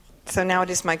So now it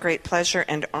is my great pleasure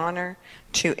and honor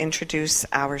to introduce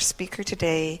our speaker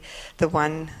today, the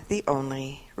one, the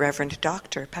only, Reverend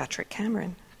Dr. Patrick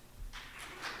Cameron.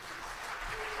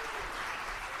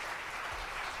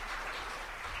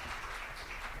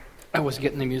 I was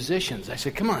getting the musicians. I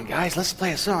said, come on, guys, let's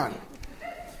play a song.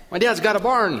 My dad's got a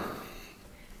barn.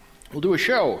 We'll do a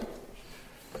show.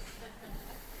 Do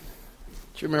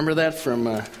you remember that from,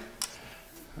 well,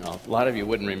 a lot of you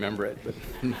wouldn't remember it, but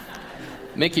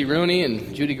Mickey Rooney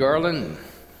and Judy Garland.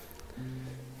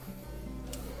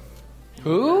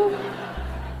 Who?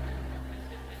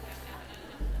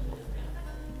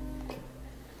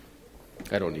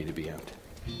 I don't need to be out.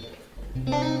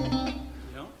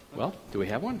 No? Well, do we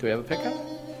have one? Do we have a pickup?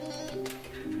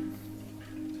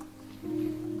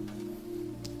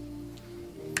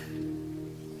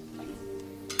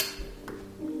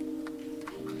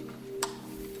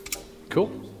 Cool.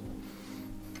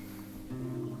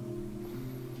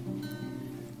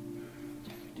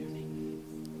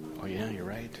 Oh, yeah, you're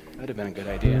right. That'd have been a good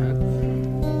idea, huh?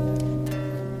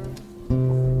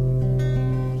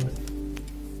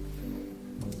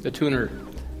 The tuner.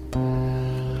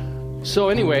 So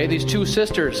anyway, these two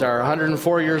sisters are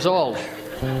 104 years old.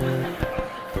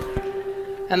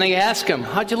 And they ask him,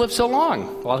 how'd you live so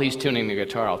long? While he's tuning the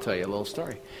guitar, I'll tell you a little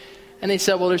story. And they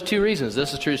said, well, there's two reasons.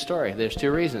 This is a true story. There's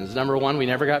two reasons. Number one, we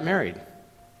never got married.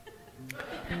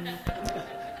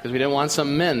 Because we didn't want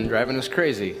some men driving us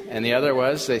crazy. And the other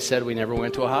was, they said we never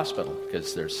went to a hospital.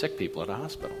 Because there's sick people at a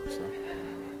hospital. So.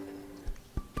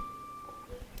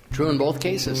 True in both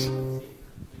cases.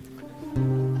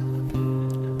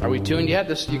 Are we tuned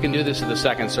yet? You can do this at the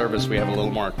second service. We have a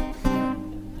little more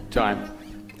time.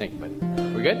 Think, but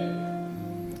we good?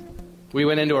 We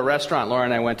went into a restaurant. Laura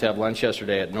and I went to have lunch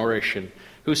yesterday at Nourish, and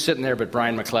who's sitting there but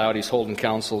Brian McLeod? He's holding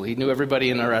counsel. He knew everybody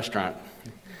in the restaurant,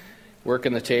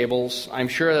 working the tables. I'm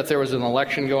sure that there was an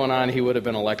election going on. He would have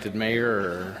been elected mayor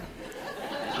or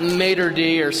maitre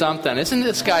d' or something. Isn't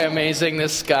this guy amazing?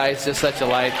 This guy is just such a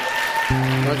light.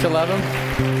 Don't you love him?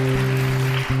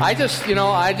 I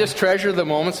just treasure the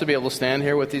moments to be able to stand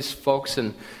here with these folks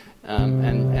and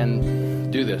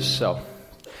do this. So.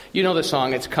 You know the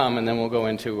song, it's Come, and then we'll go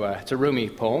into, it's a Rumi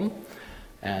poem,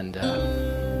 and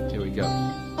here we go.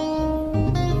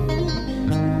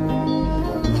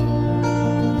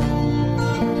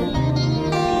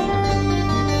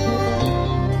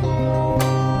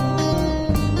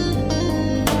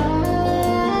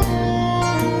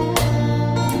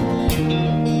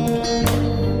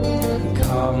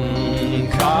 Come,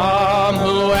 come,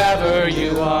 whoever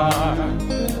you are,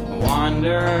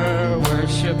 wander,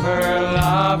 worshiper,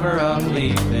 lover of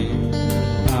leaving.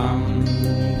 Come,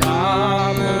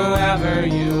 come, whoever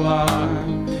you are.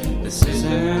 This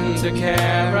isn't a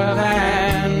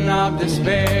caravan of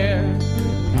despair.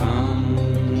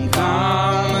 Come,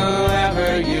 come,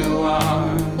 whoever you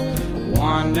are.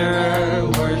 Wander,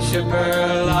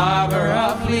 worshiper, lover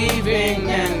of leaving,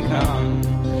 and come,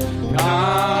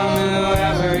 come,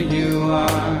 whoever you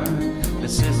are.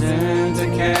 This isn't a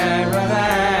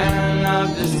caravan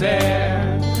of despair.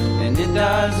 It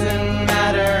doesn't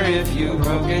matter if you've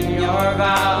broken your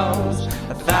vows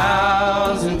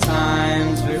 1,000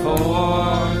 times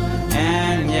before,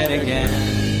 and yet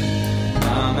again,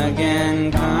 come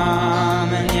again,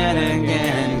 come, and yet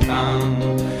again, come,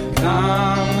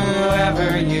 come,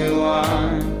 whoever you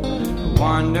are,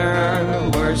 wanderer,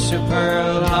 worshiper,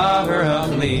 lover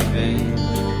of leaving,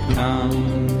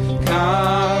 come,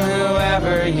 come,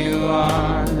 whoever you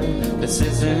are. This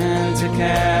isn't a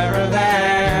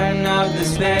caravan of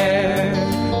despair.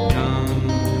 Come,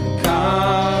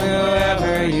 come,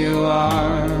 whoever you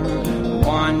are.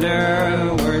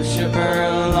 Wanderer, worshiper,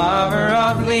 lover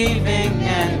of leaving,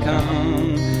 and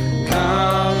come,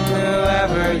 come,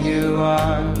 whoever you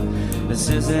are. This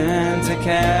isn't a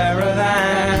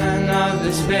caravan of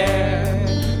despair.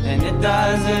 And it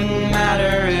doesn't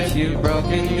matter if you've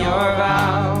broken your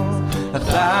vows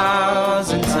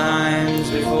 1,000 times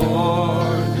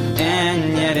before,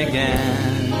 and yet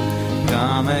again,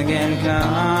 come again,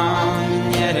 come,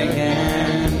 and yet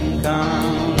again,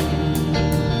 come,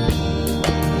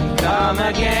 come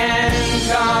again,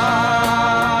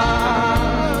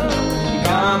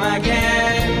 come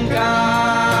again,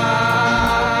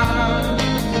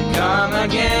 come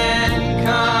again,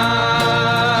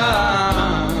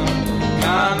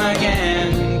 come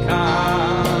again,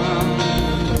 come,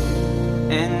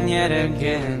 and yet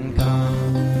again,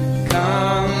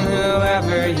 come,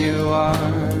 whoever you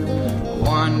are.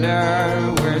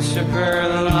 Wander, worshiper,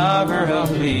 lover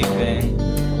of leaving.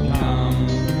 Come,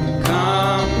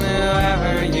 come,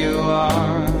 whoever you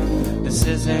are. This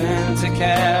isn't a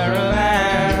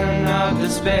caravan of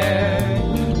despair. despair.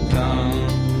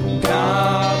 Come,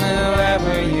 come,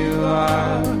 whoever you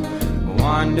are,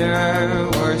 wanderer,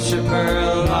 worshiper,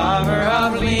 lover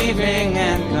of leaving,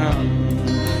 and come,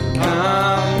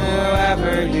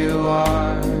 whoever you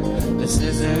are. This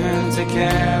isn't a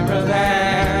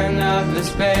caravan of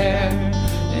despair,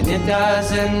 and it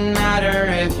doesn't matter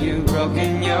if you've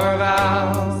broken your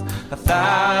vows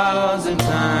 1,000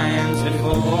 times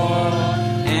before,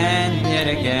 and yet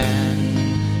again.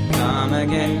 Come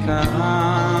again,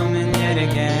 come, and yet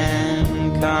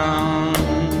again, come.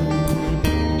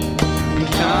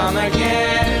 Come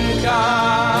again, come.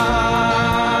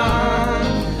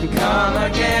 Come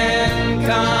again,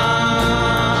 come.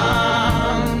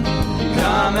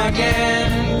 Come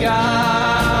again, come.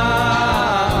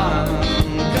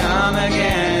 Come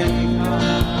again,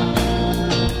 come.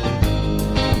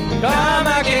 Come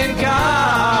again,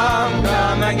 come.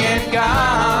 Come again,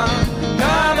 come.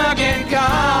 Come again,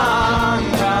 come.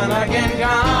 Come again,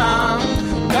 come.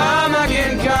 Come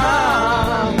again,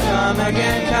 come. Come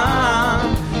again,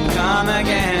 come. Come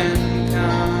again,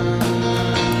 come.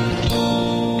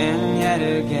 And yet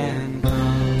again,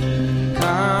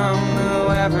 come,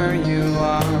 whoever you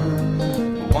are.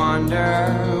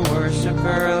 Wanderer,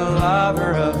 worshiper,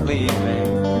 lover of leaving.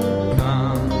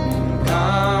 Come,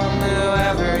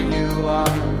 whoever you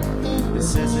are.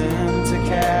 This isn't a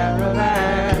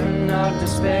caravan of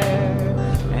despair,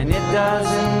 and it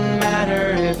doesn't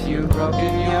matter if you've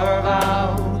broken your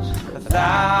vows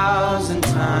 1,000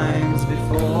 times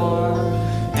before,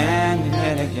 and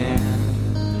yet again.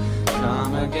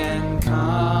 Come again,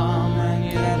 come, and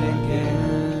yet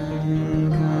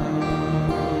again, come.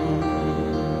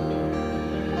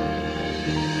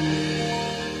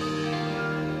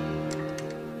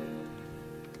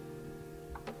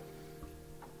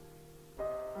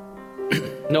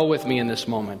 Know with me in this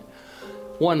moment.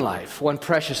 One life, one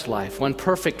precious life, one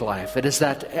perfect life. It is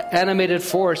that animated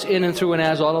force in and through and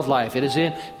as all of life. It is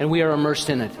in, and we are immersed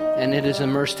in it, and it is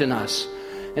immersed in us.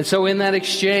 And so in that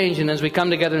exchange, and as we come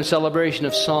together in celebration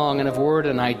of song and of word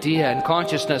and idea and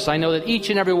consciousness, I know that each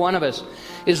and every one of us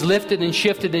is lifted and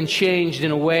shifted and changed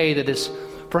in a way that is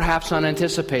perhaps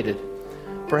unanticipated,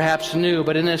 perhaps new.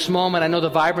 But in this moment, I know the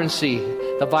vibrancy,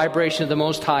 the vibration of the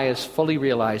Most High is fully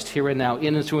realized here and now,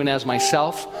 in and through and as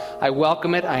myself. I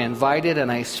welcome it, I invite it,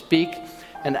 and I speak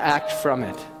and act from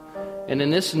it. And in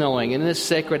this knowing, in this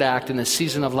sacred act, in this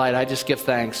season of light, I just give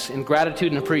thanks in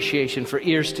gratitude and appreciation for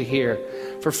ears to hear,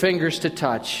 for fingers to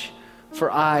touch, for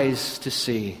eyes to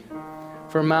see,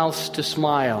 for mouths to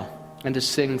smile and to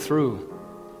sing through,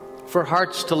 for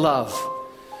hearts to love,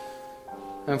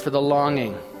 and for the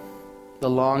longing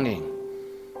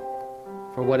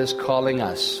for what is calling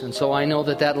us. And so I know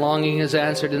that that longing is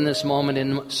answered in this moment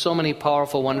in so many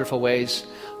powerful, wonderful ways.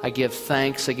 I give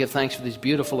thanks. I give thanks for these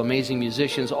beautiful, amazing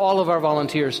musicians, all of our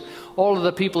volunteers, all of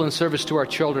the people in service to our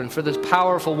children, for this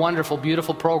powerful, wonderful,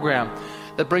 beautiful program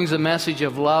that brings a message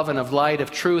of love and of light,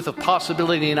 of truth, of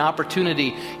possibility and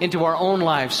opportunity into our own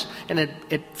lives. And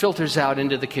it filters out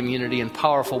into the community in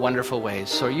powerful, wonderful ways.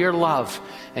 So your love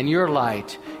and your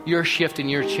light, your shift and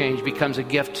your change becomes a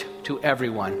gift to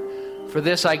everyone. For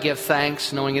this I give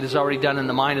thanks, knowing it is already done in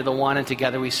the mind of the one, and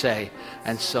together we say,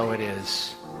 and so it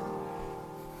is.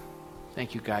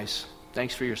 Thank you, guys.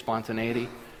 Thanks for your spontaneity.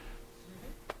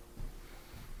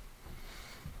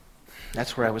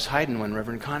 That's where I was hiding when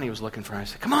Reverend Connie was looking for me. I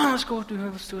said, come on, let's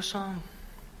do a song.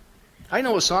 I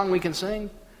know a song we can sing.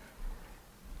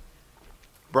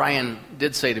 Brian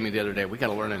did say to me the other day, we got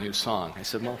to learn a new song. I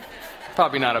said, well,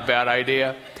 probably not a bad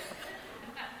idea.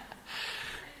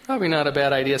 Probably not a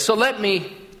bad idea. So let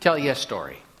me tell you a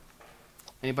story.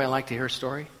 Anybody like to hear a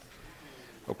story?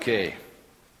 Okay.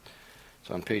 It's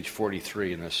on page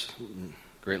 43 in this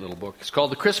great little book. It's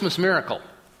called The Christmas Miracle.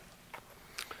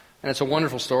 And it's a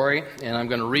wonderful story, and I'm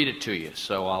going to read it to you.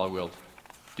 So I will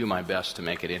do my best to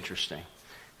make it interesting,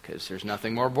 because there's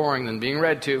nothing more boring than being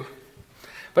read to.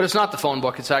 But it's not the phone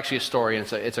book. It's actually a story,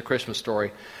 and it's a Christmas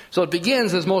story. So it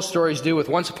begins, as most stories do, with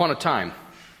once upon a time.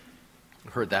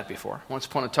 I've heard that before. Once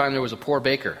upon a time, there was a poor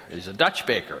baker. He was a Dutch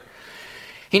baker.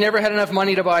 He never had enough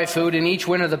money to buy food, and each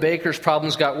winter the baker's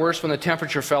problems got worse. When the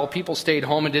temperature fell, people stayed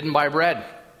home and didn't buy bread.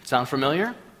 Sound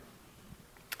familiar?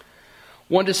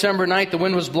 One December night, the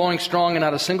wind was blowing strong, and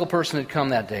not a single person had come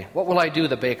that day. What will I do,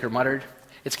 the baker muttered.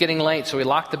 It's getting late, so he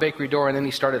locked the bakery door, and then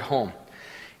he started home.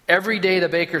 Every day the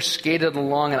baker skated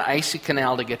along an icy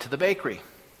canal to get to the bakery.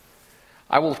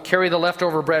 I will carry the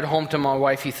leftover bread home to my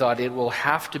wife, he thought. It will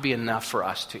have to be enough for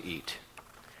us to eat.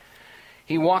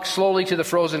 He walked slowly to the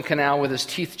frozen canal with his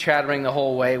teeth chattering the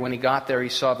whole way. When he got there, he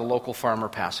saw the local farmer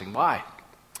passing by.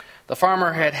 The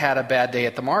farmer had had a bad day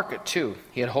at the market, too.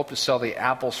 He had hoped to sell the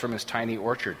apples from his tiny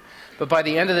orchard. But by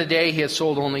the end of the day, he had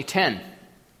sold only 10.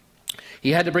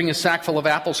 He had to bring a sack full of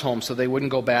apples home so they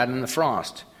wouldn't go bad in the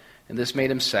frost. And this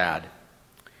made him sad.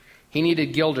 He needed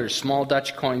guilders, small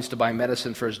Dutch coins, to buy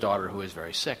medicine for his daughter who was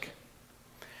very sick.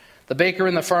 The baker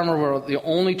and the farmer were the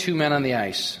only two men on the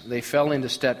ice. They fell into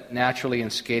step naturally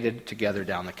and skated together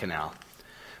down the canal.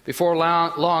 Before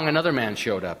long, another man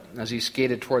showed up. As he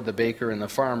skated toward the baker and the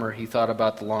farmer, he thought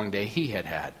about the long day he had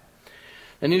had.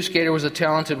 The new skater was a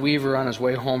talented weaver on his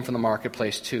way home from the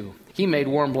marketplace, too. He made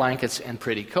warm blankets and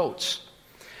pretty coats.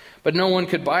 But no one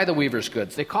could buy the weaver's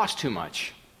goods. They cost too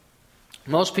much.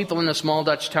 Most people in the small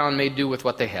Dutch town made do with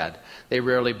what they had. They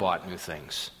rarely bought new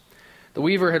things. The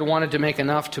weaver had wanted to make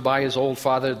enough to buy his old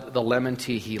father the lemon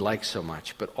tea he liked so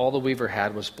much, but all the weaver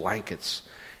had was blankets.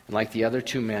 And like the other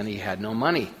two men, he had no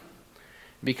money.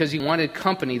 Because he wanted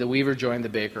company, the weaver joined the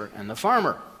baker and the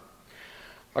farmer.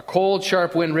 A cold,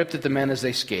 sharp wind ripped at the men as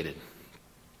they skated.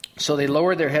 So they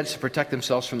lowered their heads to protect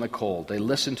themselves from the cold. They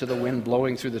listened to the wind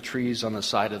blowing through the trees on the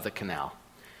side of the canal.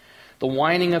 The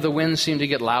whining of the wind seemed to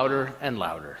get louder and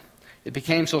louder. It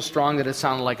became so strong that it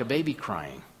sounded like a baby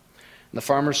crying. And the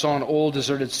farmer saw an old,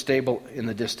 deserted stable in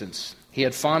the distance. He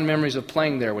had fond memories of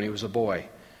playing there when he was a boy.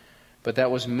 But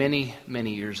that was many,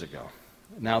 many years ago.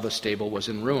 Now the stable was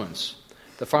in ruins.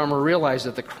 The farmer realized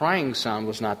that the crying sound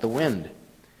was not the wind.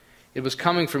 It was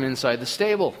coming from inside the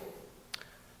stable.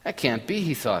 That can't be,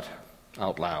 he thought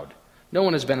out loud. No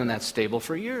one has been in that stable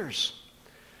for years.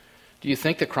 Do you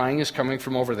think the crying is coming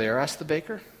from over there? Asked the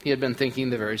baker. He had been thinking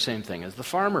the very same thing as the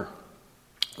farmer.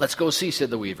 Let's go see,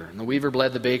 said the weaver. And the weaver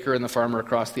led the baker and the farmer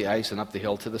across the ice and up the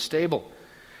hill to the stable.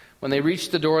 When they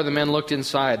reached the door, the men looked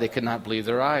inside. They could not believe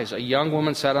their eyes. A young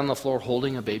woman sat on the floor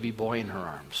holding a baby boy in her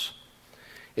arms.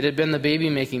 It had been the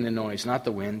baby making the noise, not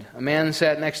the wind. A man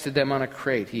sat next to them on a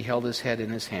crate. He held his head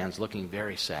in his hands, looking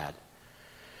very sad.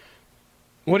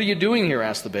 What are you doing here?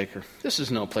 Asked the baker. This is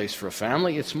no place for a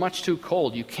family. It's much too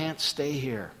cold. You can't stay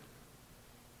here.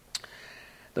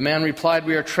 The man replied,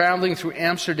 we are traveling through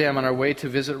Amsterdam on our way to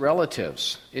visit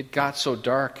relatives. It got so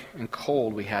dark and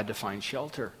cold we had to find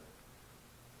shelter.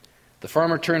 The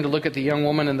farmer turned to look at the young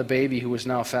woman and the baby who was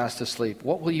now fast asleep.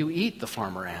 What will you eat? The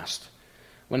farmer asked.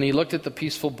 When he looked at the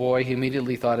peaceful boy, he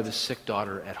immediately thought of his sick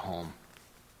daughter at home.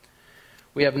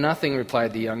 We have nothing,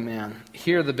 replied the young man.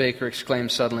 Here, the baker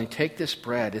exclaimed suddenly, take this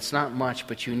bread. It's not much,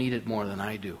 but you need it more than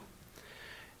I do.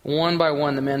 One by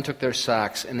one, the men took their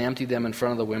sacks and emptied them in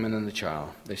front of the women and the child.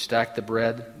 They stacked the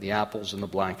bread, the apples, and the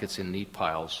blankets in neat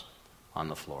piles on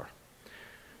the floor.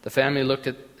 The family looked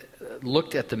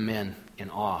at the men in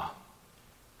awe.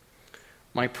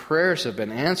 My prayers have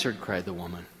been answered, cried the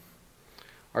woman.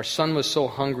 Our son was so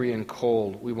hungry and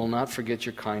cold. We will not forget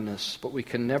your kindness, but we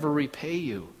can never repay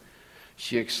you.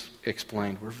 She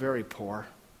explained, we're very poor.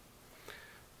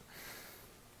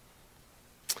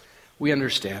 We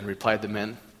understand, replied the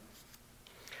men.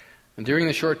 And during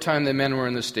the short time the men were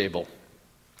in the stable,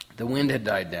 the wind had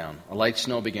died down. A light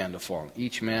snow began to fall.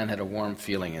 Each man had a warm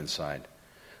feeling inside.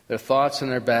 Their thoughts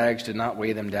and their bags did not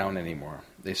weigh them down anymore.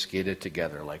 They skated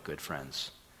together like good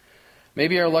friends.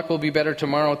 Maybe our luck will be better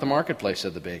tomorrow at the marketplace,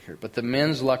 said the baker, but the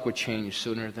men's luck would change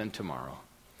sooner than tomorrow.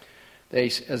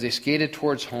 As they skated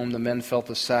towards home, the men felt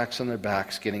the sacks on their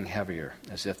backs getting heavier,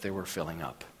 as if they were filling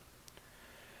up.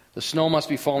 The snow must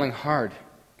be falling hard,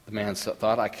 the man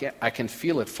thought. I can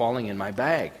feel it falling in my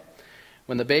bag.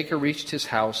 When the baker reached his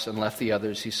house and left the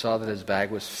others, he saw that his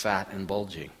bag was fat and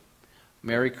bulging.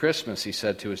 Merry Christmas, he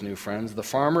said to his new friends. The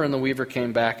farmer and the weaver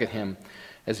came back at him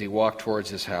as he walked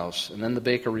towards his house. And then the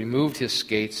baker removed his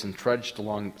skates and trudged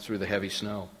along through the heavy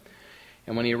snow.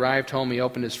 And when he arrived home, he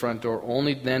opened his front door.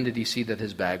 Only then did he see that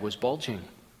his bag was bulging.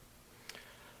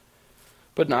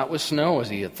 But not with snow, as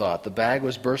he had thought. The bag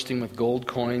was bursting with gold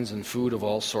coins and food of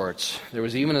all sorts. There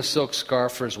was even a silk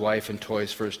scarf for his wife and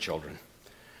toys for his children.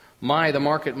 My, the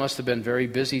market must have been very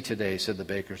busy today, said the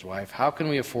baker's wife. How can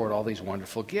we afford all these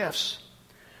wonderful gifts?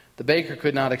 The baker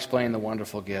could not explain the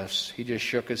wonderful gifts. He just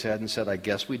shook his head and said, I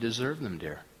guess we deserve them,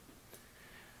 dear.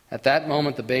 At that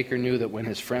moment, the baker knew that when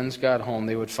his friends got home,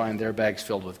 they would find their bags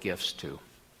filled with gifts too.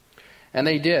 And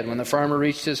they did. When the farmer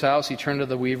reached his house, he turned to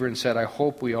the weaver and said, I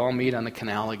hope we all meet on the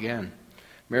canal again.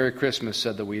 Merry Christmas,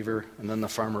 said the weaver, and then the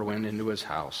farmer went into his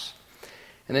house.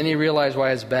 And then he realized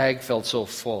why his bag felt so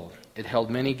full. It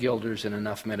held many guilders and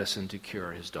enough medicine to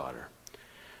cure his daughter.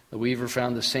 The weaver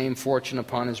found the same fortune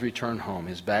upon his return home.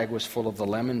 His bag was full of the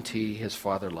lemon tea his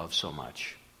father loved so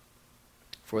much.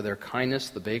 For their kindness,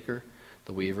 the baker,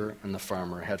 the weaver, and the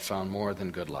farmer had found more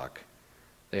than good luck.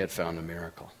 They had found a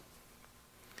miracle.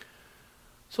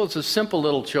 So it's a simple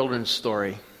little children's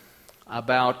story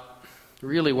about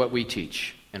really what we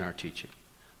teach in our teaching,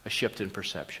 a shift in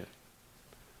perception.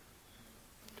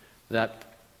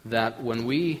 That when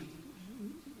we,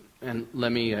 and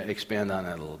let me expand on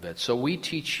that a little bit. So we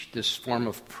teach this form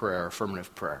of prayer,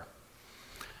 affirmative prayer.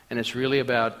 And it's really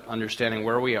about understanding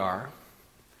where we are.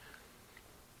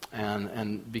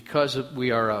 And because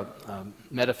we are a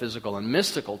metaphysical and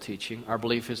mystical teaching, our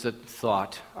belief is that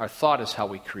our thought is how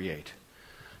we create.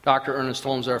 Dr. Ernest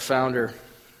Holmes, our founder,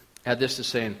 had this to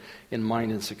say in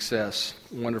Mind and Success,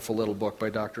 a wonderful little book by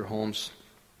Dr. Holmes.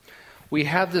 We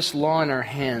have this law in our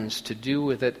hands to do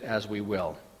with it as we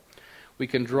will. We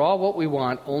can draw what we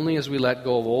want only as we let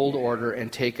go of old order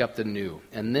and take up the new.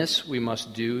 And this we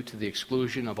must do to the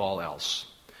exclusion of all else.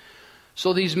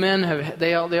 So these men,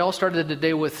 they all started the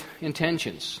day with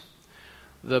intentions.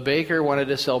 The baker wanted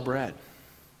to sell bread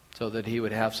so that he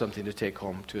would have something to take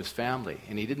home to his family.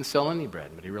 And he didn't sell any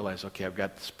bread, but he realized, okay, I've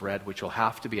got this bread which will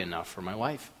have to be enough for my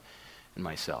wife and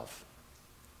myself.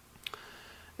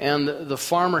 And the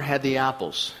farmer had the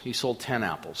apples. He sold 10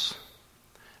 apples.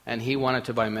 And he wanted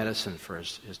to buy medicine for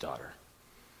his daughter.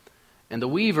 And the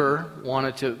weaver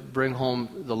wanted to bring home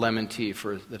the lemon tea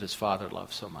that his father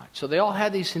loved so much. So they all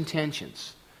had these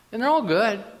intentions. And they're all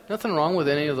good. Nothing wrong with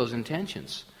any of those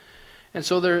intentions. And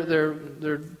so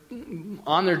they're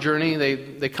on their journey.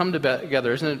 They come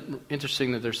together. Isn't it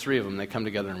interesting that there's 3 of them? They come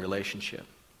together in relationship.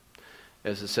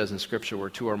 As it says in Scripture, where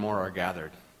 2 or more are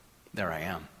gathered, there I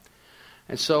am.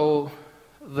 And so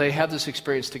they have this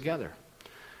experience together.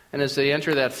 And as they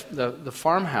enter the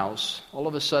farmhouse, all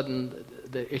of a sudden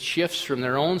it shifts from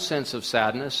their own sense of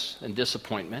sadness and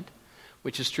disappointment,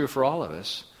 which is true for all of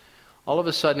us, all of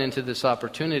a sudden into this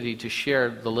opportunity to share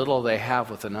the little they have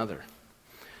with another.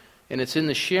 And it's in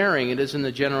the sharing, it is in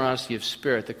the generosity of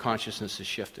spirit that consciousness is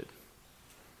shifted.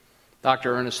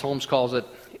 Dr. Ernest Holmes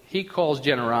calls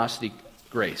generosity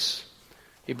grace.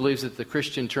 He believes that the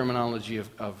Christian terminology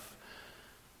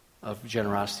of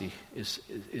generosity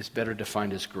is better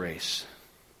defined as grace.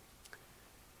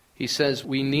 He says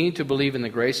we need to believe in the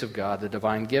grace of God, the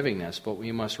divine givingness, but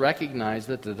we must recognize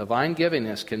that the divine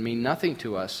givingness can mean nothing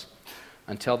to us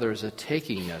until there is a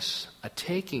takingness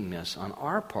on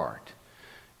our part.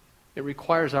 It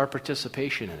requires our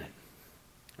participation in it.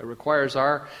 It requires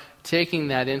our taking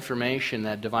that information,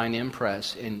 that divine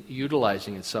impress, and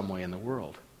utilizing it some way in the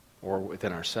world or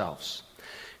within ourselves.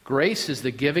 Grace is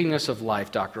the givingness of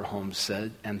life, Dr. Holmes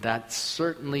said, and that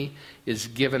certainly is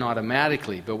given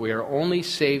automatically, but we are only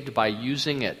saved by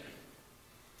using it.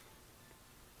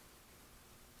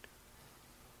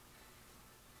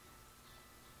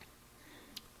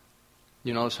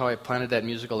 You notice how I planted that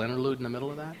musical interlude in the middle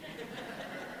of that?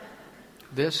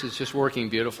 This is just working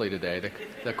beautifully today.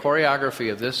 The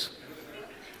choreography of this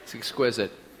is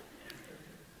exquisite.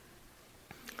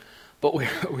 But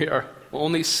we are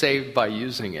only saved by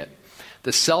using it.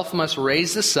 The self must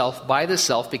raise the self by the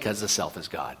self because the self is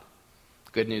God.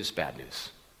 Good news, bad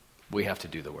news. We have to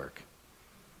do the work.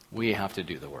 We have to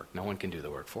do the work. No one can do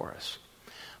the work for us.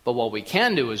 But what we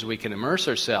can do is we can immerse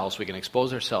ourselves, we can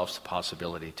expose ourselves to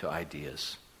possibility, to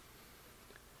ideas.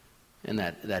 And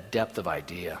that depth of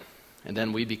idea. And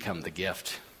then we become the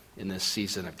gift in this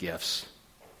season of gifts.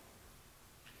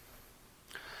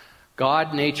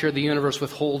 God, nature, the universe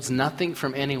withholds nothing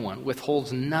from anyone.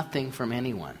 Withholds nothing from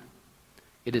anyone.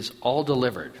 It is all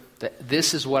delivered.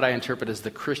 This is what I interpret as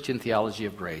the Christian theology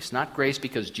of grace. Not grace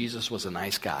because Jesus was a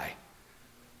nice guy.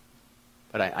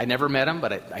 But I never met him,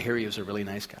 but I hear he was a really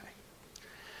nice guy.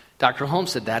 Dr.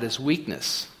 Holmes said that is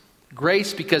weakness.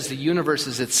 Grace because the universe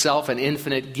is itself an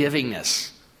infinite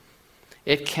givingness.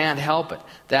 It can't help it.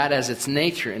 That as its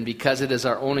nature, and because it is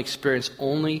our own experience,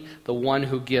 only the one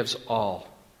who gives all,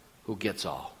 who gets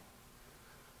all.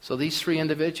 So these 3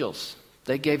 individuals,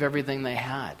 they gave everything they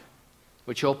had,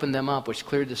 which opened them up, which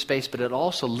cleared the space, but it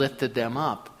also lifted them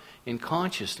up in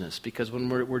consciousness, because when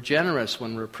we're generous,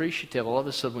 when we're appreciative, all of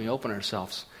a sudden we open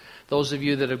ourselves. Those of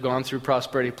you that have gone through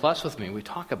Prosperity Plus with me, we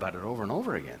talk about it over and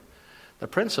over again. The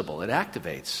principle, it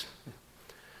activates.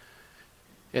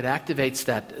 It activates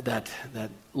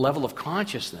that level of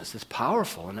consciousness. It's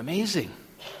powerful and amazing.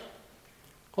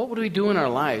 What would we do in our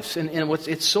lives? And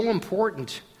it's so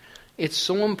important. It's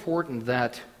so important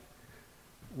that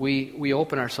we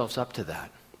open ourselves up to that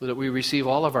we receive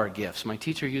all of our gifts. My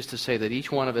teacher used to say that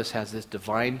each one of us has this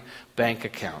divine bank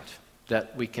account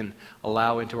that we can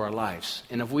allow into our lives.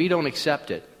 And if we don't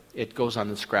accept it, it goes on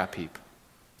the scrap heap.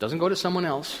 It doesn't go to someone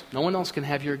else. No one else can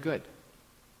have your good.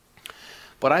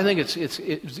 But I think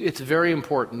it's very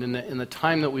important in the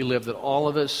time that we live that all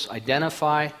of us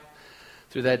identify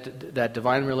through that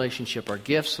divine relationship our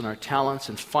gifts and our talents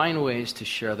and find ways to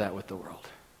share that with the world.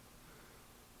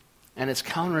 And it's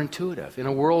counterintuitive in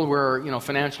a world where,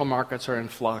 financial markets are in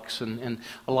flux and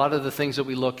a lot of the things that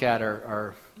we look at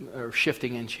are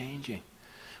shifting and changing.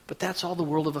 But that's all the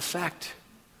world of effect.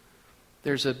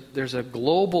 There's a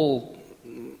global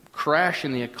crash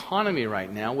in the economy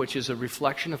right now, which is a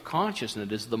reflection of consciousness.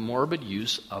 It is the morbid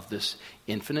use of this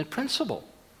infinite principle.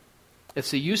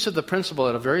 It's the use of the principle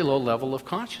at a very low level of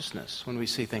consciousness when we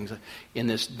see things in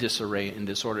this disarray and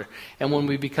disorder. And when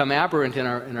we become aberrant in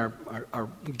our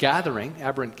gathering,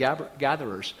 aberrant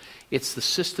gatherers, it's the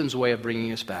system's way of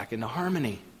bringing us back into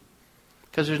harmony.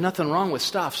 Because there's nothing wrong with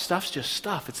stuff. Stuff's just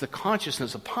stuff. It's the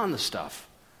consciousness upon the stuff.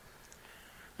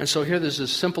 And so here there's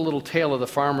this simple little tale of the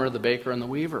farmer, the baker, and the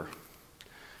weaver.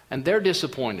 And they're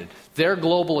disappointed. Their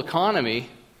global economy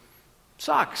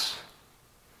sucks.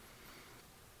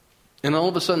 And all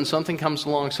of a sudden someone comes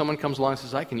along and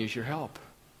says, I can use your help.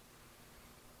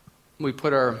 We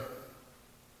put our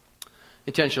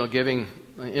intentional giving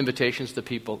invitations to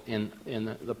people in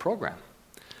the program.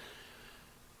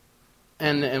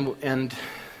 And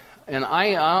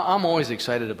I'm always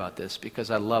excited about this because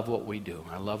I love what we do.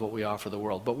 I love what we offer the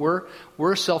world. But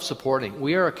we're self-supporting.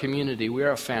 We are a community. We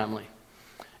are a family.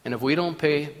 And if we don't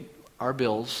pay our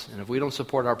bills and if we don't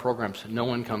support our programs, no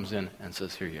one comes in and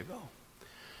says, here you go.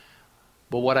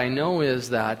 But what I know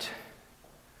is that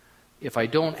if I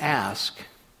don't ask,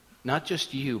 not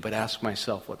just you, but ask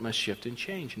myself, what must shift and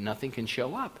change? Nothing can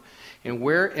show up. And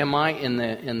where am I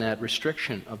in that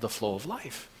restriction of the flow of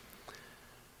life?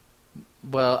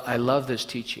 Well, I love this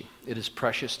teaching. It is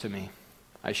precious to me.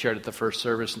 I shared at the first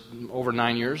service over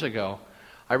 9 years ago.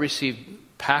 I received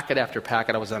packet after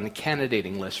packet. I was on the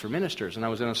candidating list for ministers, and I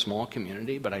was in a small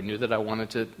community, but I knew that I wanted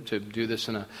to do this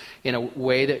in a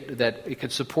way that it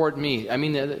could support me. I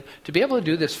mean, to be able to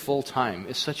do this full time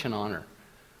is such an honor.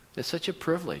 It's such a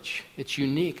privilege. It's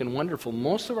unique and wonderful.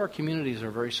 Most of our communities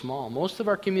are very small. Most of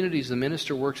our communities, the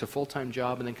minister works a full-time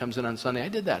job and then comes in on Sunday. I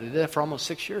did that for almost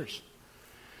 6 years.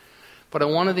 But I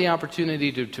wanted the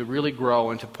opportunity to really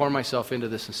grow and to pour myself into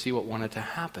this and see what wanted to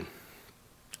happen.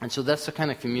 And so that's the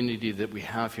kind of community that we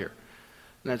have here.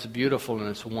 And that's beautiful and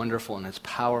it's wonderful and it's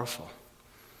powerful.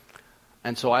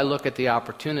 And so I look at the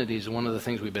opportunities. One of the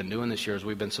things we've been doing this year is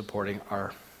we've been supporting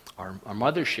our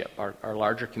mothership, our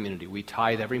larger community. We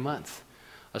tithe every month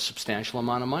a substantial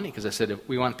amount of money because I said if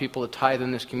we want people to tithe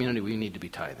in this community, we need to be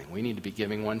tithing. We need to be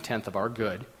giving 1/10 of our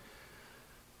good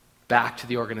back to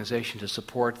the organization to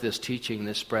support this teaching,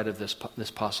 this spread of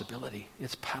this possibility.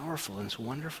 It's powerful and it's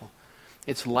wonderful.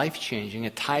 It's life-changing.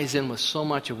 It ties in with so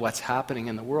much of what's happening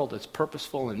in the world. It's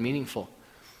purposeful and meaningful.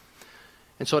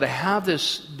 And so to have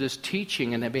this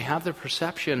teaching and to have the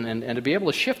perception and to be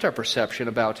able to shift our perception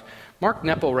about, Mark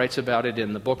Nepo writes about it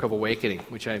in the Book of Awakening,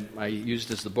 which I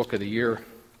used as the book of the year.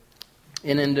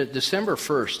 And in December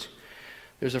 1st,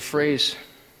 there's a phrase.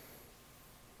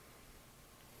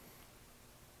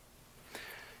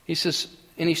 He says,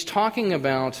 and he's talking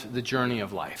about the journey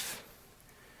of life.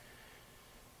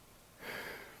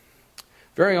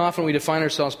 Very often we define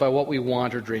ourselves by what we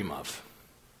want or dream of.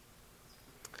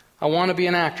 I want to be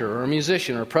an actor or a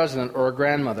musician or a president or a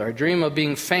grandmother. I dream of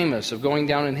being famous, of going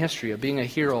down in history, of being a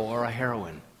hero or a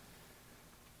heroine.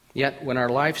 Yet when our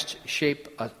lives shape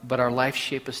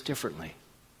us differently.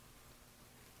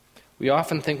 We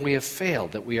often think we have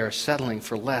failed, that we are settling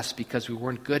for less because we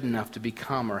weren't good enough to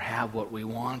become or have what we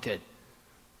wanted.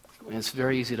 And it's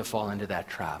very easy to fall into that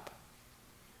trap.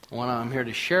 What I'm here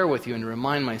to share with you and to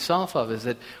remind myself of is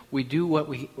that we do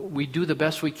we do the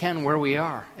best we can where we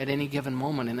are at any given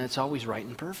moment, and it's always right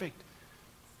and perfect.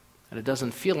 And it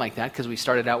doesn't feel like that because we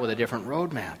started out with a different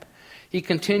roadmap. He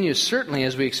continues, certainly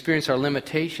as we experience our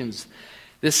limitations,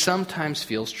 this sometimes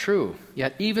feels true.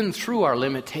 Yet even through our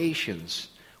limitations,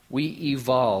 we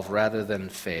evolve rather than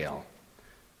fail.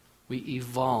 We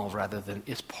evolve rather than,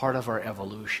 it's part of our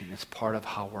evolution. It's part of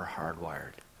how we're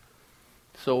hardwired.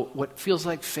 So what feels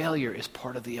like failure is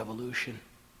part of the evolution.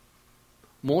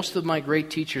 Most of my great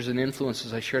teachers and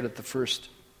influences I shared at the first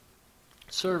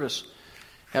service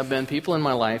have been people in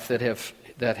my life that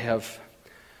have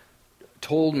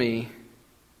told me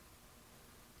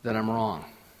that I'm wrong.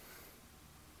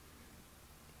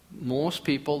 Most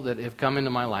people that have come into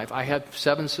my life, I had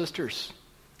 7 sisters.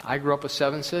 I grew up with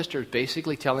 7 sisters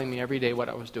basically telling me every day what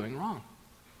I was doing wrong.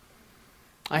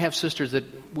 I have sisters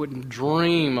that wouldn't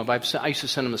dream of, I used to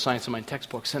send them the Science of Mind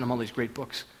textbook, send them all these great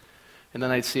books. And then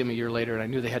I'd see them a year later and I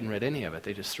knew they hadn't read any of it.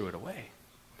 They just threw it away.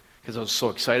 Because I was so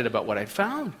excited about what I'd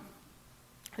found.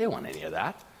 They didn't want any of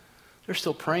that. They're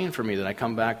still praying for me that I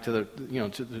come back to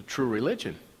the true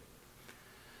religion.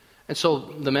 And so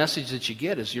the message that you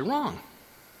get is you're wrong.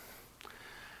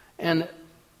 And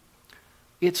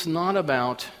it's not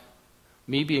about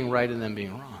Me being right and them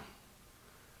being wrong.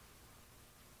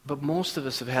 But most of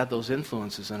us have had those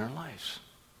influences in our lives.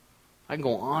 I can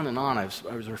go on and on. I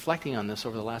was reflecting on this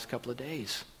over the last couple of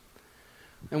days.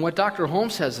 And what Dr.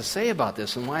 Holmes has to say about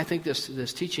this, and why I think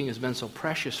this teaching has been so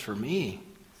precious for me,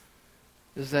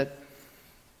 is that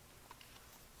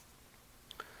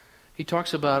he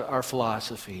talks about our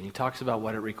philosophy, and he talks about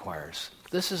what it requires.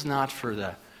 This is not for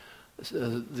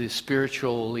the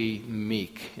spiritually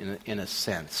meek in a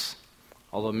sense,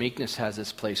 although meekness has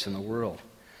its place in the world.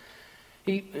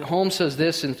 Holmes says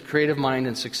this in Creative Mind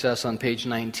and Success on page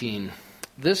 19.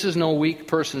 This is no weak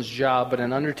person's job, but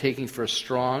an undertaking for a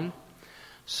strong,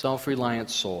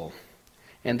 self-reliant soul.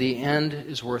 And the end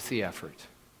is worth the effort.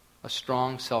 A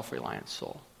strong, self-reliant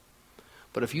soul.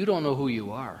 But if you don't know who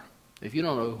you are, if you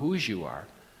don't know whose you are,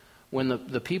 when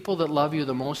the people that love you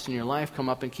the most in your life come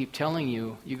up and keep telling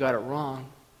you you got it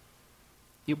wrong,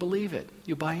 you believe it.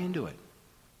 You buy into it.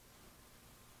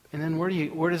 And then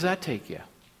where does that take you?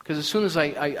 Because as soon as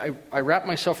I wrap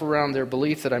myself around their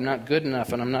belief that I'm not good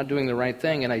enough and I'm not doing the right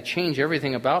thing, and I change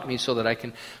everything about me so that I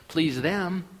can please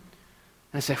them,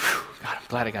 and I say, God, I'm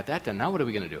glad I got that done. Now what are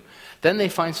we going to do? Then they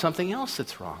find something else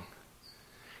that's wrong.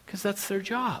 Because that's their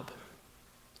job.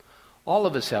 All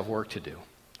of us have work to do.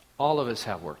 All of us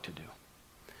have work to do.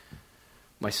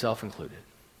 Myself included.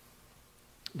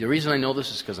 The reason I know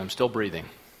this is because I'm still breathing.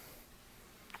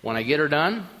 When I get her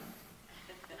done,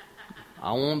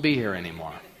 I won't be here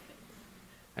anymore.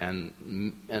 And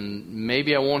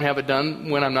maybe I won't have it done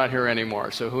when I'm not here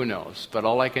anymore, so who knows? But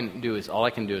all I can do is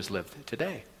live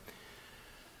today.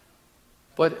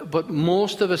 But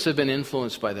most of us have been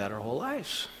influenced by that our whole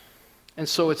lives. And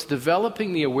so it's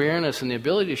developing the awareness and the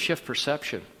ability to shift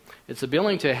perception. It's the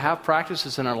ability to have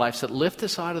practices in our lives that lift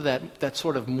us out of that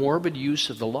sort of morbid use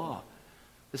of the law.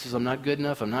 This is, I'm not good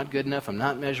enough, I'm not good enough, I'm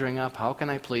not measuring up, how can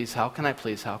I please, how can I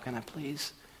please, how can I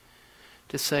please?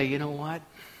 To say, you know what?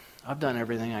 I've done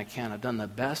everything I can. I've done the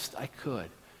best I could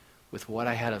with what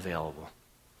I had available.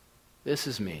 This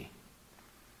is me.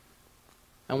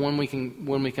 And when we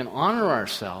can honor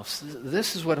ourselves,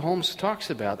 this is what Holmes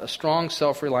talks about, a strong,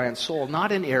 self-reliant soul,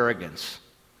 not in arrogance,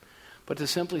 but to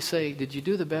simply say, did you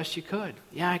do the best you could?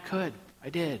 Yeah, I could. I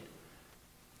did.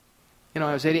 You know,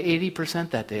 I was at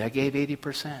 80% that day. I gave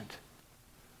 80%.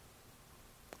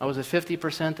 I was at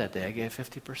 50% that day. I gave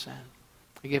 50%.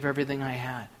 I gave everything I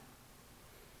had.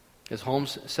 As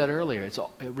Holmes said earlier, it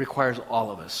requires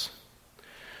all of us.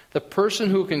 The person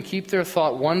who can keep their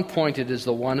thought one-pointed is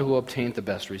the one who obtained the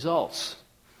best results.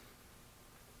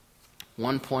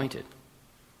 One-pointed.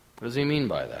 What does he mean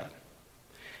by that?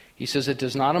 He says it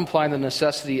does not imply the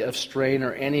necessity of strain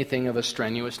or anything of a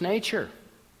strenuous nature.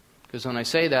 Because when I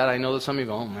say that, I know that some of you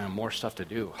go, oh man, more stuff to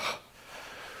do.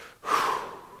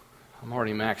 I'm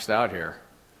already maxed out here.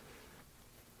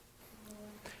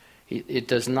 It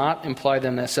does not imply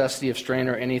the necessity of strain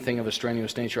or anything of a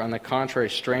strenuous nature. On the contrary,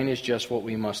 strain is just what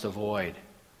we must avoid.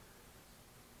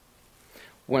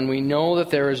 When we know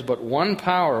that there is but one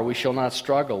power, we shall not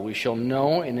struggle. We shall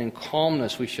know, and in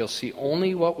calmness we shall see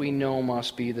only what we know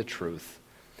must be the truth.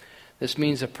 This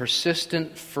means a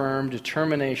persistent, firm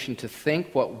determination to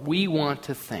think what we want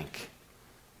to think.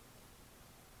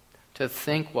 To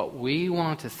think what we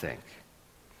want to think,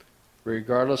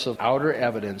 regardless of outer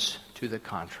evidence to the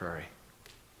contrary.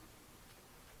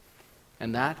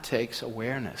 And that takes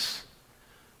awareness.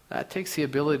 That takes the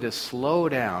ability to slow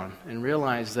down and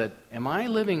realize that, am I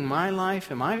living my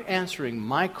life? Am I answering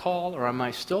my call? Or am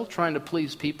I still trying to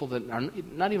please people that are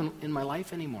not even in my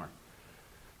life anymore?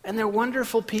 And they're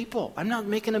wonderful people. I'm not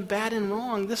making them bad and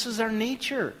wrong. This is our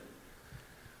nature.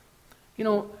 You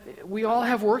know, we all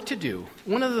have work to do.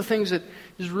 One of the things that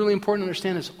is really important to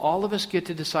understand is all of us get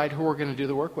to decide who we're going to do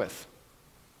the work with.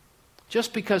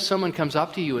 Just because someone comes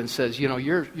up to you and says, you know,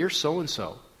 you're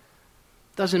so-and-so,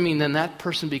 doesn't mean then that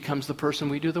person becomes the person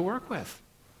we do the work with.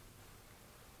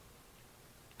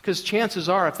 Because chances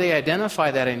are, if they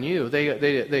identify that in you,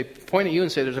 they point at you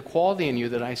and say, there's a quality in you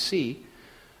that I see,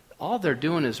 all they're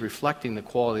doing is reflecting the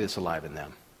quality that's alive in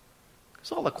them.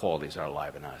 Because all the qualities are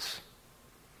alive in us.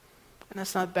 And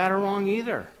that's not bad or wrong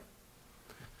either.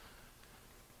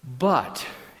 But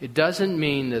it doesn't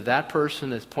mean that that person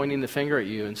that's pointing the finger at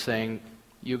you and saying,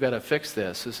 you got to fix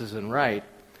this isn't right,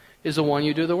 is the one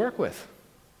you do the work with.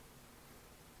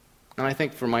 And I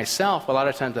think for myself, a lot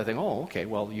of times I think, oh, okay,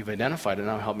 well, you've identified it,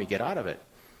 now help me get out of it.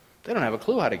 They don't have a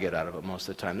clue how to get out of it most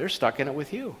of the time. They're stuck in it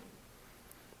with you.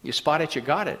 You spot it, you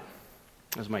got it,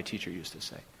 as my teacher used to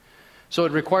say. So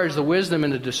it requires the wisdom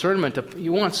and the discernment.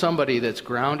 You want somebody that's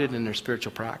grounded in their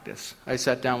spiritual practice. I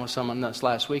sat down with someone this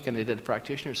last week and they did a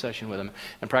practitioner session with them.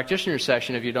 And practitioner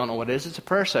session, if you don't know what it is, it's a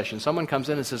prayer session. Someone comes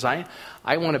in and says, I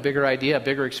want a bigger idea, a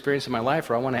bigger experience in my life,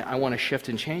 or I want to shift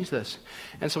and change this.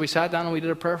 And so we sat down and we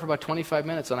did a prayer for about 25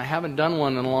 minutes. And I haven't done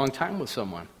one in a long time with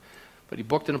someone. But he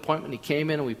booked an appointment, he came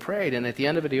in and we prayed. And at the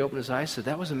end of it, he opened his eyes and said,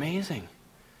 that was amazing.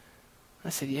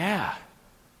 I said, yeah.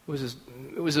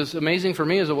 It was as amazing for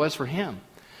me as it was for him.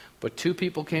 But two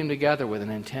people came together with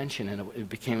an intention, and it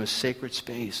became a sacred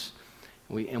space.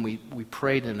 We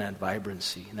prayed in that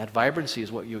vibrancy. And that vibrancy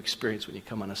is what you experience when you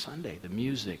come on a Sunday. The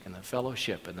music and the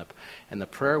fellowship and the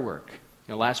prayer work.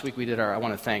 Last week we did I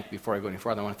want to thank, before I go any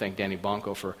farther, I want to thank Danny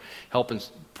Bonko for helping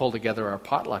pull together our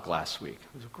potluck last week.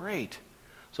 It was great.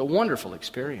 It's a wonderful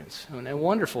experience. And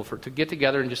wonderful to get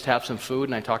together and just have some food.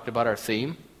 And I talked about our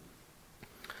theme.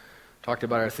 Talked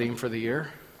about our theme for the year.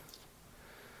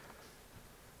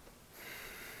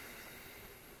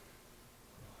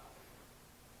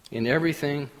 In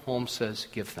everything, Holmes says,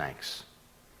 give thanks.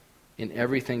 In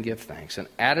everything, give thanks. An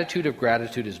attitude of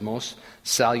gratitude is most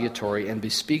salutary and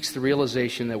bespeaks the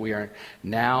realization that we are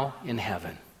now in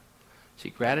heaven. See,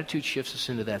 gratitude shifts us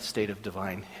into that state of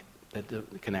divine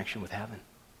connection with heaven.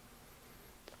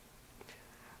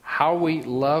 How we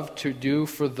love to do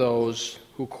for those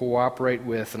who cooperate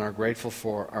with and are grateful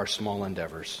for our small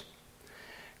endeavors.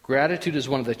 Gratitude is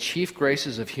one of the chief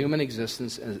graces of human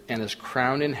existence and is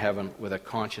crowned in heaven with a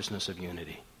consciousness of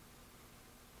unity.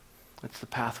 That's the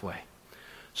pathway.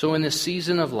 So in this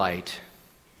season of light,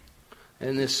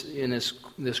 in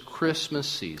this Christmas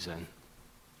season,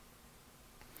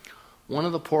 one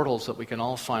of the portals that we can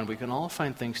all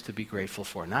find things to be grateful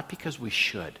for, not because we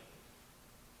should.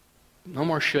 No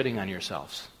more shoulding on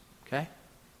yourselves, okay?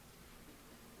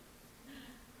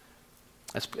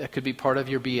 That could be part of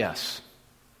your BS.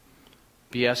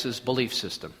 BS is belief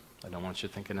system. I don't want you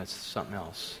thinking that's something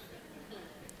else.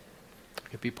 It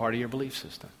could be part of your belief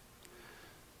system.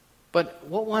 But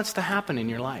what wants to happen in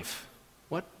your life?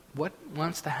 What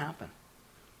wants to happen?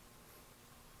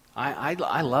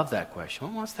 I love that question.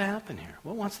 What wants to happen here?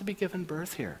 What wants to be given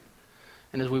birth here?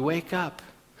 And as we wake up,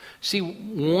 see,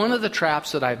 one of the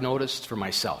traps that I've noticed for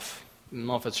myself, I don't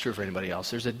know if it's true for anybody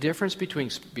else, there's a difference between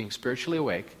being spiritually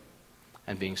awake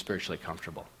and being spiritually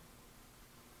comfortable.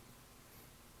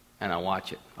 And I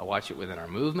watch it. I watch it within our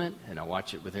movement, and I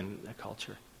watch it within the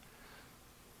culture.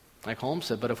 Like Holmes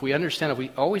said, but if we understand, if we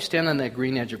always stand on that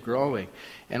green edge of growing,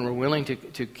 and we're willing to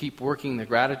keep working the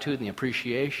gratitude and the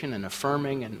appreciation and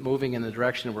affirming and moving in the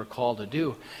direction that we're called to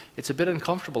do, it's a bit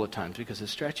uncomfortable at times because it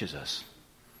stretches us.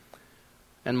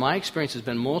 And my experience has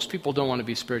been most people don't want to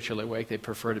be spiritually awake. They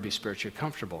prefer to be spiritually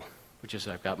comfortable, which is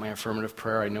I've got my affirmative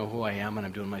prayer, I know who I am, and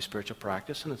I'm doing my spiritual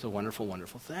practice, and it's a wonderful,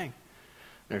 wonderful thing.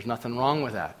 There's nothing wrong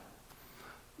with that.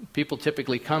 People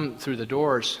typically come through the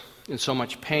doors in so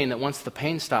much pain that once the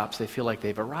pain stops, they feel like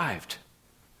they've arrived.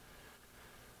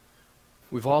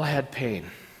 We've all had pain.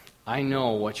 I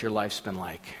know what your life's been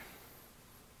like.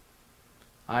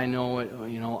 I know it,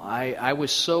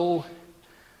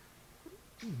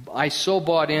 I so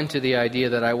bought into the idea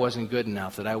that I wasn't good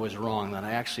enough, that I was wrong, that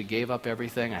I actually gave up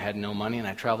everything. I had no money, and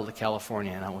I traveled to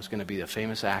California, and I was going to be a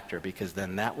famous actor because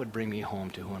then that would bring me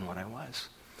home to who and what I was.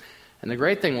 And the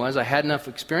great thing was I had enough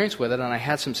experience with it, and I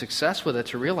had some success with it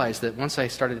to realize that once I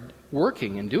started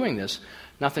working and doing this,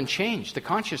 nothing changed. The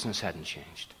consciousness hadn't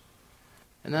changed.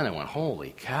 And then I went,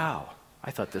 holy cow, I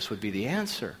thought this would be the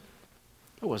answer.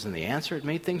 It wasn't the answer. It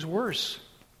made things worse.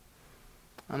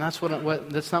 And that's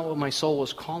that's not what my soul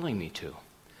was calling me to.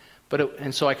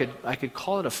 And so I could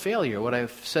call it a failure. What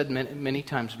I've said many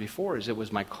times before is it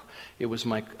was my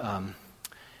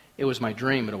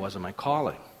dream, but it wasn't my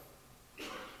calling.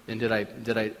 And did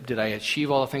I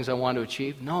achieve all the things I wanted to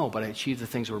achieve? No, but I achieved the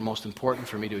things that were most important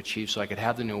for me to achieve so I could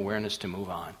have the new awareness to move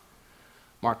on.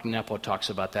 Mark Nepo talks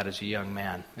about that as a young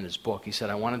man in his book. He said,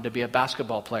 I wanted to be a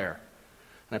basketball player.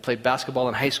 And I played basketball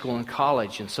in high school and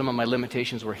college, and some of my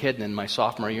limitations were hidden in my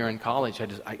sophomore year in college.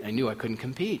 I knew I couldn't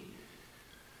compete.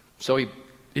 So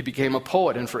he became a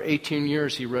poet, and for 18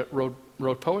 years he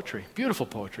wrote poetry, beautiful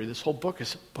poetry. This whole book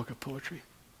is a book of poetry.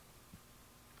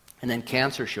 And then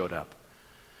cancer showed up.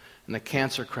 And the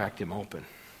cancer cracked him open.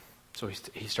 So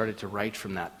he started to write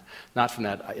from that, not from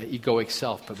that egoic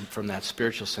self, but from that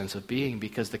spiritual sense of being,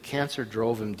 because the cancer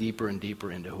drove him deeper and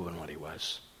deeper into who and what he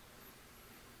was.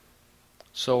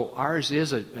 So ours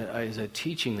is a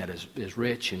teaching that is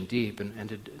rich and deep,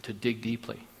 and to dig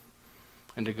deeply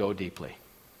and to go deeply.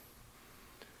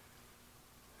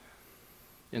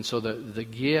 And so the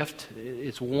gift,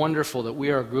 it's wonderful that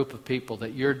we are a group of people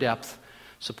that your depth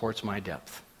supports my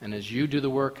depth. And as you do the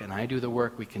work and I do the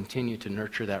work, we continue to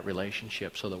nurture that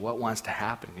relationship so that what wants to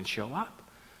happen can show up.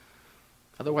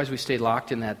 Otherwise, we stay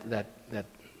locked in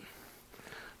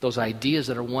those ideas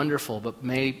that are wonderful but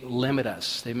may limit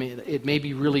us. It may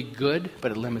be really good,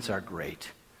 but it limits our great.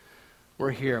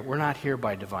 We're not here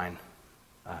by divine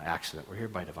accident. We're here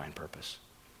by divine purpose.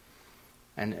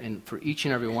 And for each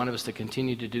and every one of us to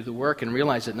continue to do the work and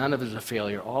realize that none of it is a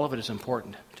failure. All of it is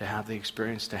important, to have the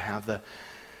experience, to have the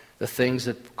things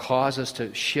that cause us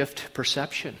to shift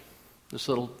perception. This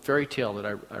little fairy tale that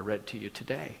I read to you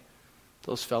today.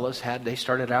 Those fellows they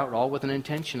started out all with an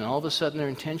intention, and all of a sudden their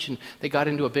intention, they got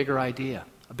into a bigger idea,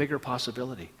 a bigger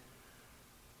possibility.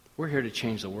 We're here to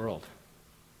change the world.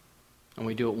 And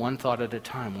we do it one thought at a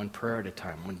time, one prayer at a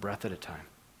time, one breath at a time.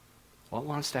 What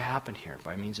wants to happen here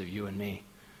by means of you and me?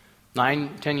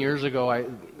 9-10 years ago,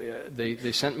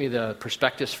 they sent me the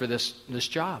prospectus for this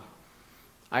job.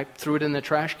 I threw it in the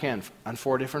trash can on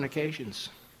 4 different occasions.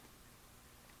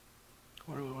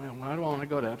 Why do I want to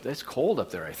go to? It's cold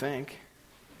up there, I think.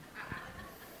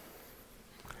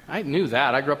 I knew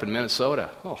that. I grew up in Minnesota.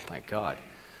 Oh, my God.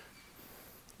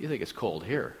 You think it's cold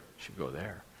here. You should go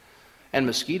there. And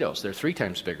mosquitoes, they're 3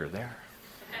 times bigger there.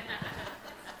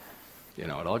 It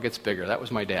all gets bigger. That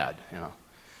was my dad,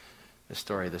 The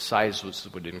story, the size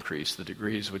would increase. The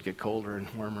degrees would get colder and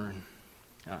warmer.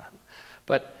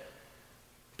 But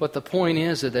the point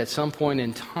is that at some point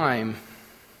in time,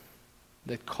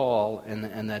 that call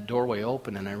and that doorway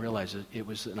opened, and I realized that it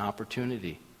was an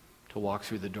opportunity to walk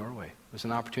through the doorway. It was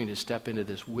an opportunity to step into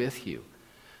this with you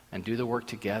and do the work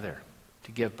together,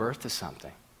 to give birth to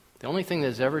something. The only thing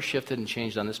that's ever shifted and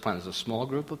changed on this planet is a small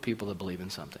group of people that believe in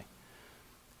something.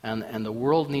 And the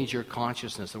world needs your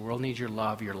consciousness. The world needs your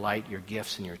love, your light, your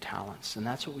gifts, and your talents. And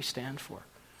that's what we stand for.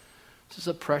 This is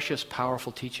a precious,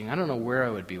 powerful teaching. I don't know where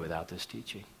I would be without this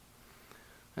teaching.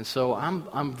 And so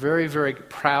I'm very, very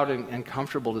proud and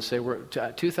comfortable to say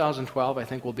 2012, I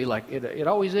think, will be like, it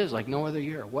always is, like no other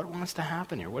year. What wants to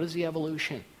happen here? What is the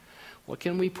evolution? What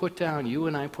can we put down, you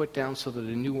and I put down, so that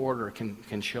a new order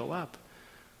can show up?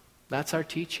 That's our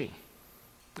teaching.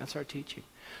 That's our teaching.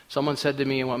 Someone said to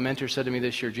me, and one mentor said to me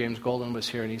this year, James Golden was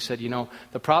here, and he said,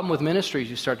 the problem with ministry is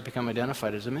you start to become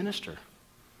identified as a minister.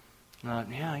 And I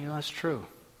thought, yeah, that's true.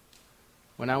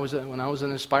 When I was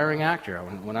an aspiring actor,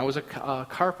 when I was a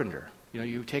carpenter,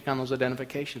 you take on those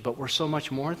identifications, but we're so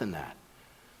much more than that.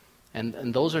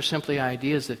 And those are simply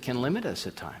ideas that can limit us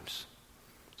at times.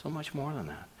 So much more than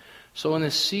that. So in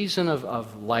this season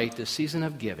of light, this season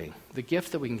of giving, the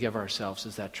gift that we can give ourselves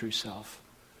is that true self.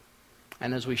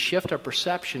 And as we shift our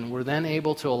perception, we're then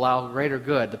able to allow greater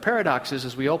good. The paradox is,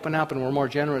 as we open up and we're more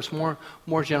generous, more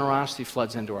generosity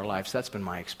floods into our lives. That's been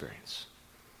my experience.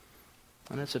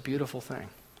 And it's a beautiful thing.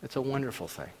 It's a wonderful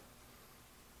thing.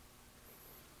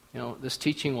 This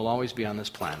teaching will always be on this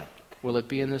planet. Will it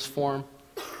be in this form?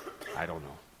 I don't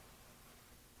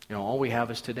know. All we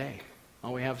have is today.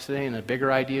 All we have is today, and a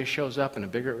bigger idea shows up and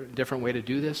a different way to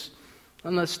do this.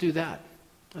 And let's do that.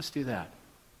 Let's do that.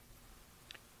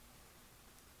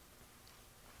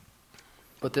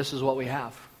 But this is what we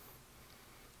have.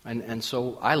 And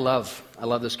so I love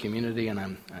this community, and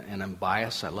I'm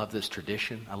biased. I love this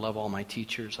tradition. I love all my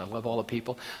teachers. I love all the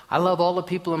people. I love all the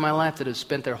people in my life that have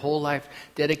spent their whole life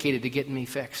dedicated to getting me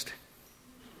fixed.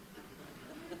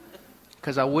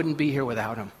 Because I wouldn't be here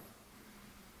without them.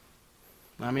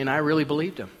 I really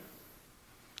believed them.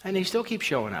 And they still keep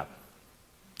showing up.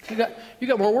 You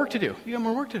got more work to do. You got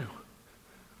more work to do.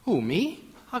 Who, me?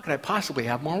 How could I possibly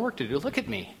have more work to do? Look at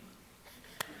me.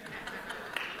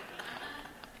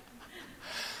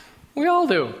 We all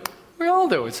do. We all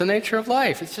do. It's the nature of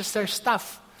life. It's just their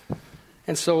stuff.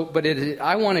 And so, but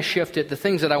I want to shift it, the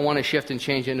things that I want to shift and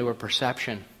change into a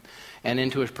perception and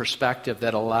into a perspective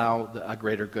that allow a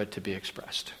greater good to be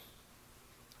expressed.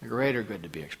 A greater good to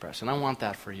be expressed. And I want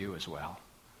that for you as well.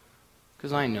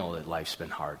 Because I know that life's been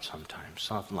hard sometimes.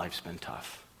 Life's been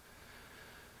tough.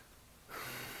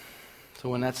 So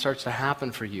when that starts to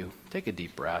happen for you, take a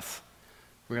deep breath.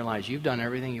 Realize you've done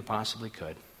everything you possibly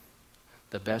could.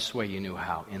 The best way you knew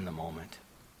how in the moment.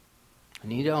 You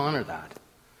need to honor that.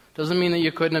 Doesn't mean that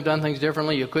you couldn't have done things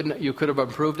differently. You could have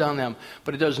improved on them.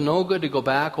 But it does no good to go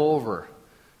back over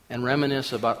and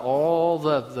reminisce about all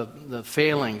the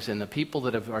failings and the people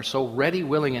that are so ready,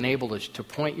 willing, and able to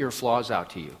point your flaws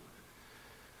out to you.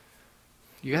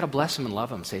 You got to bless them and love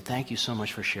them. Say, thank you so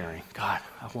much for sharing. God,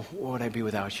 what would I be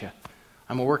without you?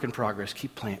 I'm a work in progress.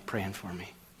 Keep praying for me.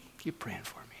 Keep praying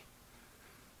for me.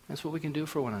 That's what we can do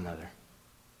for one another.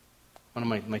 One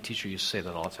of my teacher used to say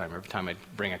that all the time. Every time I'd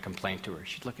bring a complaint to her,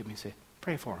 she'd look at me and say,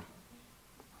 pray for him.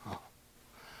 Oh,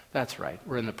 that's right.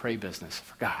 We're in the pray business. I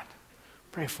forgot.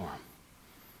 Pray for them.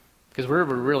 Because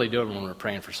whatever we're really doing when we're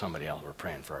praying for somebody else, we're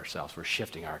praying for ourselves. We're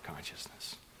shifting our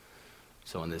consciousness.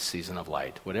 So in this season of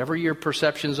light, whatever your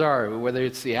perceptions are, whether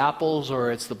it's the apples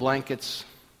or it's the blankets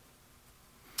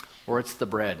or it's the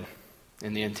bread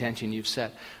and the intention you've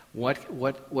set,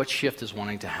 what shift is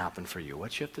wanting to happen for you?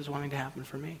 What shift is wanting to happen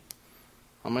for me?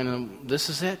 I mean, this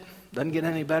is it. Doesn't get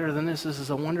any better than this. This is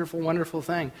a wonderful, wonderful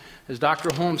thing. As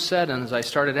Dr. Holmes said, and as I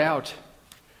started out,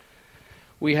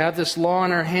 we have this law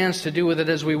in our hands to do with it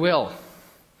as we will.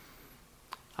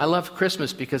 I love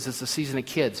Christmas because it's the season of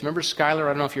kids. Remember Skylar? I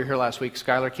don't know if you were here last week.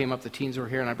 Skylar came up. The teens were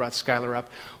here, and I brought Skylar up.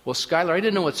 Well, Skylar, I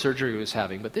didn't know what surgery he was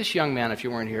having, but this young man, if you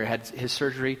weren't here, had his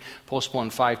surgery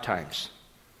postponed 5 times.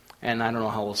 And I don't know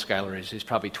how old Skylar is. He's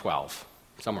probably 12,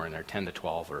 somewhere in there, 10 to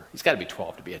 12. Or he's got to be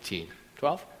 12 to be a teen.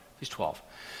 12? He's 12.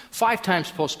 5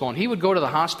 times postponed. He would go to the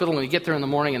hospital, and he'd get there in the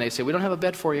morning, and they'd say, we don't have a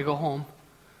bed for you. Go home.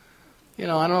 You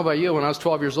know, I don't know about you. When I was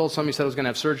 12 years old, somebody said I was going to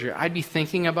have surgery. I'd be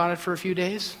thinking about it for a few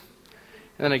days.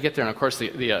 And then I get there, and of course,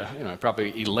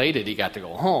 probably elated he got to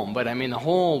go home. But I mean, the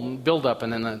whole build-up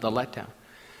and then the letdown.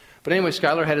 But anyway,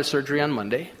 Skylar had his surgery on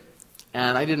Monday,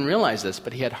 and I didn't realize this,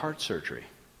 but he had heart surgery.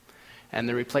 And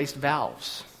they replaced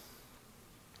valves.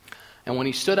 And when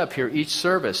he stood up here, each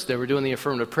service, they were doing the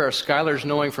affirmative prayer. Skylar's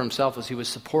knowing for himself as he was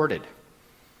supported.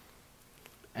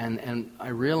 And I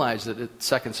realized that at the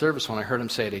second service, when I heard him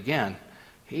say it again,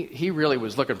 he really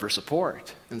was looking for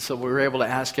support. And so we were able to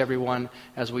ask everyone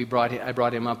as I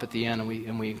brought him up at the end,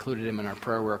 and we included him in our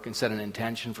prayer work and set an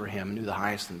intention for him and knew the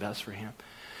highest and best for him.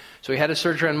 So he had his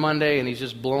surgery on Monday, and he's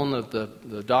just blown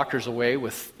the doctors away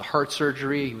with heart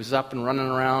surgery. He was up and running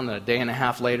around a day and a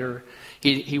half later.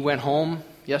 He went home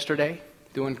yesterday,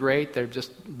 doing great. They're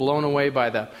just blown away by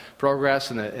the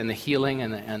progress and the healing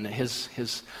and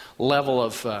his level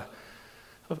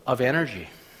of energy.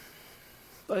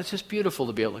 But it's just beautiful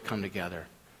to be able to come together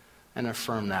and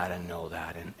affirm that and know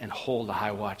that and hold a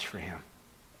high watch for him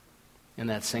in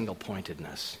that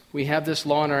single-pointedness. We have this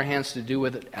law in our hands to do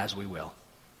with it as we will.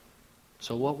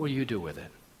 So what will you do with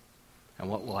it? And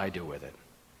what will I do with it?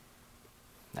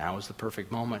 Now is the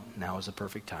perfect moment. Now is the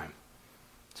perfect time.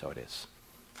 So it is.